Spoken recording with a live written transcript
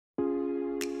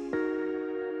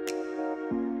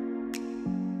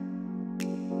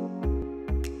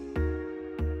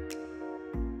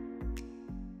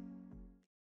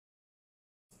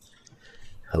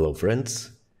Hello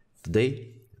friends,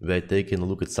 today we are taking a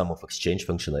look at some of Exchange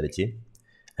functionality,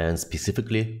 and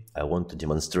specifically I want to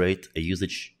demonstrate a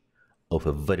usage of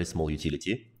a very small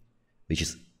utility which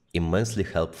is immensely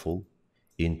helpful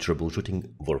in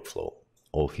troubleshooting workflow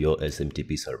of your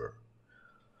SMTP server.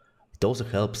 It also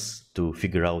helps to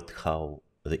figure out how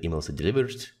the emails are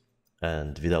delivered,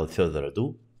 and without further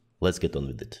ado, let's get on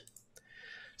with it.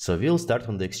 So we'll start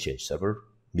on the Exchange server,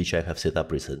 which I have set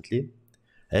up recently.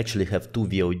 I actually have two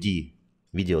VOD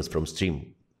videos from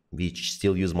stream which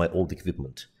still use my old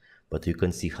equipment, but you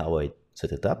can see how I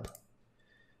set it up.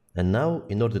 And now,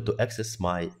 in order to access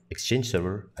my Exchange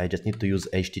server, I just need to use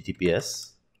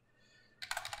https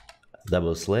 /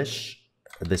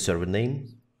 the server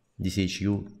name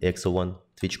dchu-x01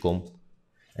 twitch.com,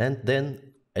 and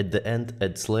then at the end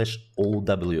add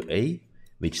 /owa,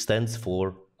 which stands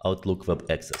for Outlook Web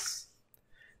Access.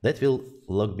 That will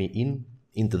log me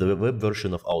into the web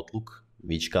version of Outlook,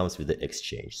 which comes with the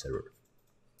Exchange server.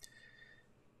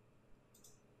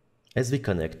 As we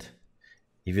connect,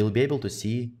 you will be able to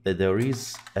see that there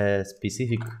is a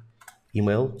specific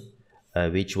email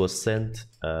which was sent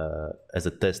as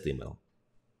a test email.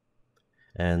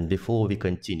 And before we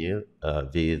continue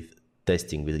with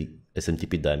testing with the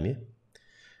SMTP dummy,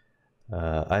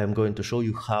 I am going to show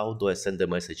you how do I send a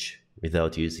message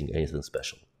without using anything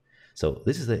special. So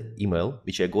this is the email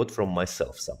which I got from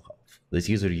myself somehow. This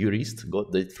user Jurist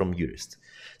got it from Jurist.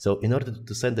 So in order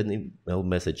to send an email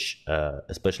message,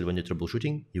 especially when you're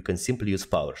troubleshooting, you can simply use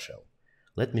Powershell.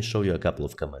 Let me show you a couple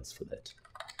of commands for that.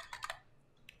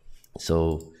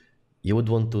 So you would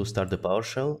want to start the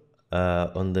Powershell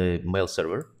on the mail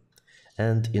server.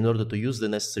 And in order to use the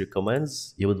necessary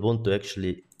commands, you would want to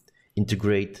actually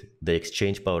integrate the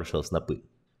Exchange Powershell snap-in.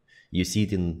 You see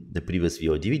it in the previous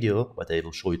VOD video, but I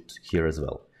will show it here as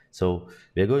well. So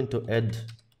we are going to add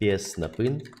PS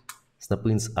snap-in.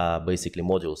 Snap-ins are basically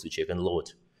modules which you can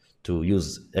load to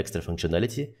use extra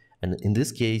functionality. And in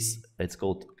this case, it's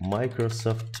called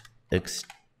Microsoft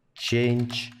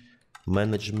Exchange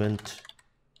Management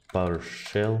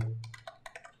Powershell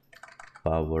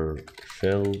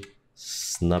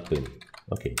snap-in.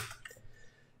 Okay.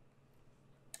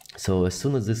 So as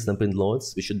soon as this snap-in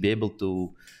loads, we should be able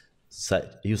to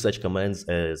use such commands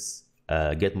as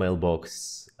get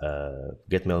mailbox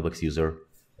user,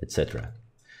 etc.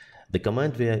 The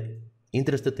command we are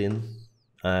interested in,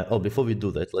 before we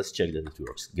do that, let's check that it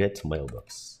works. Get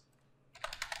mailbox.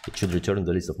 It should return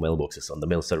the list of mailboxes on the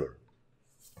mail server.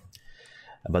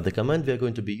 But the command we are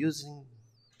going to be using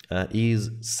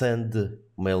is send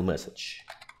mail message.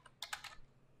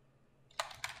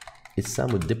 It's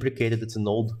somewhat deprecated, it's an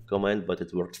old command, but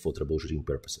it works for troubleshooting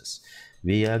purposes.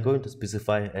 We are going to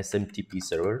specify SMTP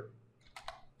server,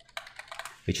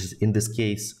 which is in this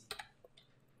case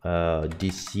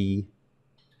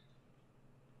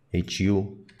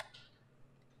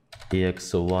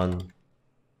dchu-x01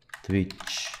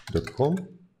 twitch.com.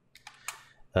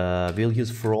 We'll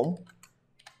use from,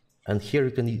 and here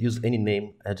you can use any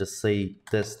name. I just say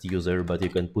test user, but you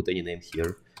can put any name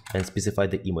here and specify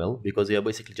the email, because we are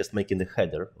basically just making the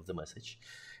header of the message.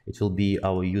 It will be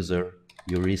our user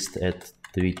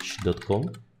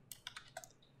jurist@twitch.com.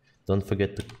 Don't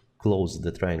forget to close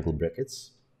the triangle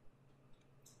brackets.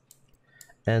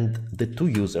 And the to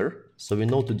user, so we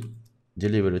know to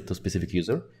deliver it to specific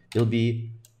user, will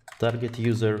be target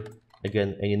user.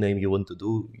 Again, any name you want to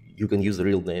do, you can use the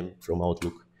real name from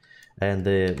Outlook. And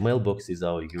the mailbox is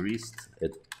our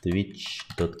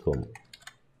jurist@twitch.com.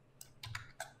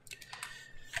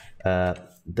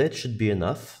 That should be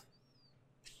enough.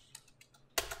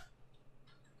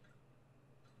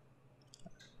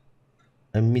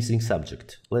 I'm missing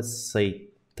subject. Let's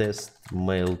say test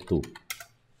mail to.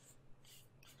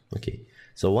 Okay,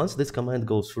 so once this command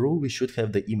goes through, we should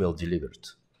have the email delivered,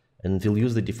 and we'll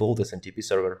use the default SMTP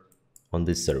server on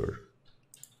this server.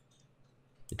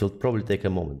 It will probably take a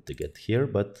moment to get here,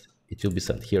 but it will be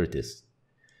sent. Here it is.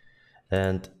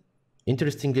 And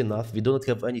interestingly enough, we do not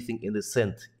have anything in the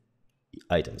sent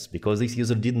items, because this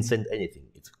user didn't send anything.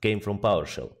 It came from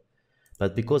PowerShell.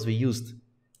 But because we used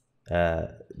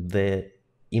the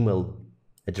email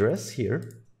address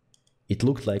here, it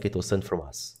looked like it was sent from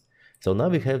us. So now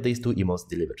we have these two emails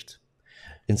delivered.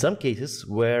 In some cases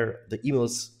where the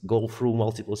emails go through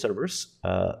multiple servers,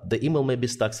 the email may be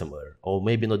stuck somewhere or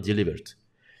maybe not delivered.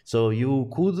 So you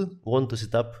could want to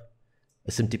set up a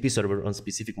SMTP server on a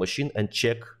specific machine and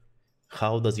check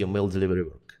how does your mail delivery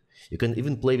work. You can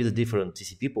even play with the different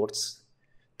TCP ports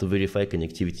to verify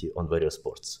connectivity on various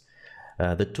ports.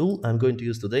 The tool I'm going to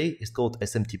use today is called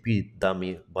SMTP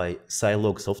dummy by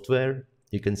Scilog software.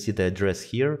 You can see the address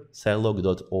here,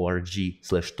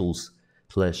 scilog.org/tools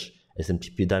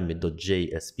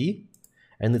smtp-dummy.jsp,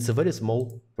 and it's a very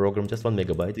small program, just 1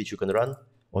 megabyte, which you can run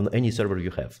on any server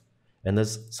you have. And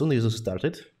as soon as you start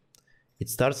it, it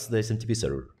starts the SMTP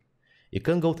server. You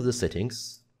can go to the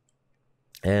settings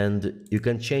and you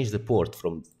can change the port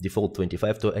from default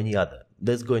 25 to any other.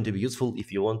 That's going to be useful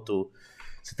if you want to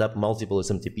set up multiple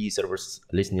SMTP servers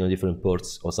listening on different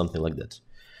ports or something like that.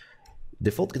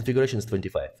 Default configuration is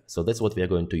 25, so that's what we are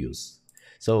going to use.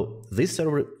 So this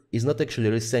server is not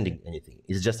actually sending anything,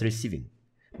 it's just receiving,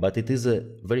 but it is a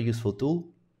very useful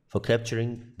tool for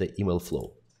capturing the email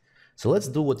flow. So let's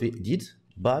do what we did,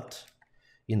 but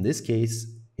in this case,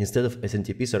 instead of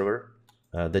SMTP server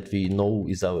that we know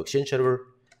is our Exchange server,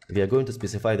 we are going to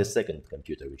specify the second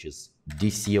computer, which is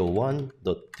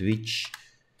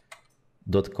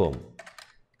dco1.twitch.com.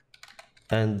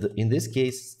 And in this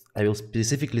case, I will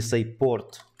specifically say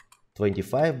port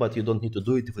 25, but you don't need to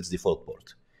do it if it's default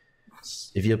port.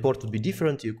 If your port would be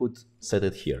different, you could set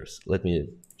it here. Let me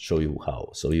show you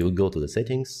how. So you go to the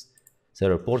settings,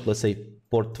 server port, let's say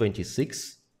port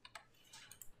 26.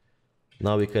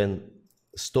 Now we can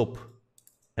stop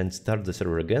and start the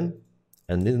server again.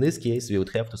 And in this case, we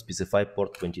would have to specify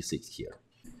port 26 here.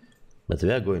 But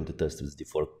we are going to test with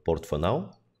default port for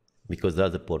now, because the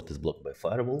other port is blocked by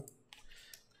firewall.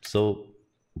 So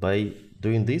by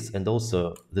doing this, and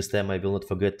also this time I will not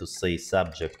forget to say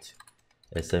subject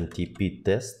SMTP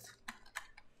test.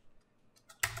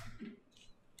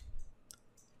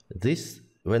 This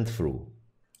went through.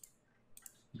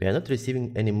 We are not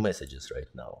receiving any messages right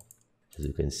now, as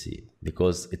you can see,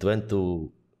 because it went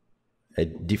to a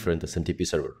different SMTP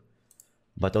server.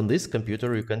 But on this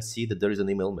computer, you can see that there is an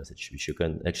email message, which you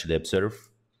can actually observe,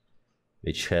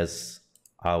 which has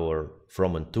our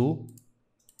from and to,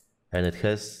 and it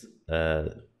has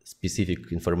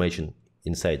specific information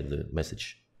inside of the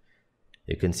message.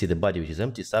 You can see the body, which is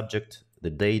empty, subject, the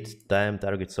date, time,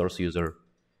 target, source, user.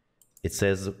 It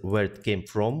says where it came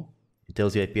from. It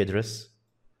tells you IP address.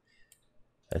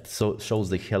 It shows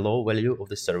the hello value of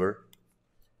the server.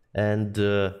 And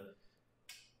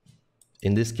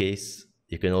in this case,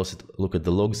 you can also look at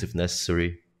the logs if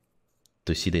necessary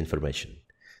to see the information.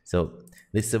 So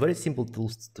this is a very simple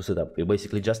tool to set up. You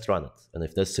basically just run it, and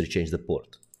if necessary, change the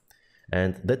port.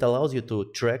 And that allows you to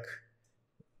track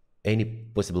any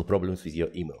possible problems with your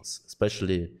emails,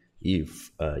 especially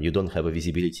if you don't have a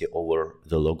visibility over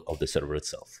the log of the server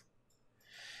itself.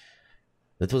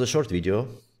 That was a short video.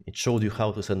 It showed you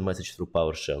how to send message through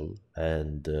PowerShell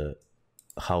and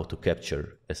how to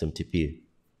capture SMTP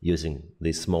using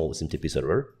this small SMTP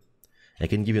server. I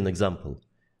can give you an example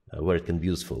where it can be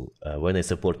useful. When I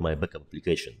support my backup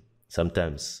application,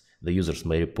 sometimes the users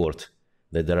may report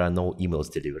that there are no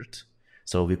emails delivered.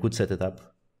 So we could set it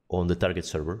up on the target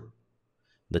server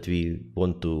that we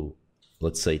want to,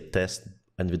 let's say, test,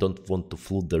 and we don't want to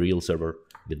flood the real server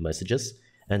with messages.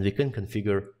 And we can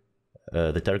configure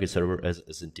the target server as an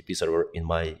SMTP server in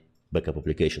my backup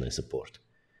application I support.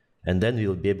 And then we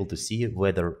will be able to see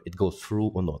whether it goes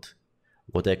through or not.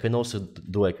 What I can also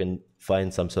do, I can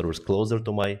find some servers closer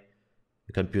to my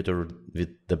computer with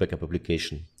the backup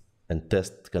application and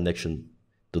test connection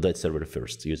to that server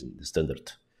first using the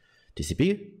standard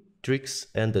TCP tricks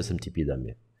and SMTP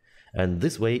dummy. And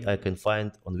this way I can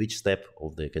find on which step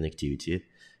of the connectivity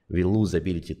we lose the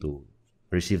ability to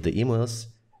receive the emails,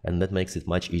 and that makes it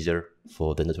much easier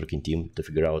for the networking team to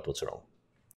figure out what's wrong.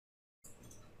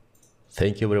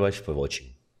 Thank you very much for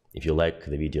watching. If you like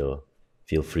the video,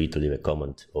 feel free to leave a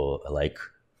comment or a like,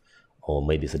 or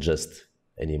maybe suggest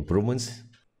any improvements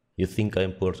you think are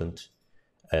important.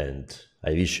 And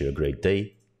I wish you a great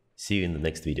day. See you in the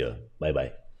next video. Bye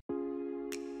bye.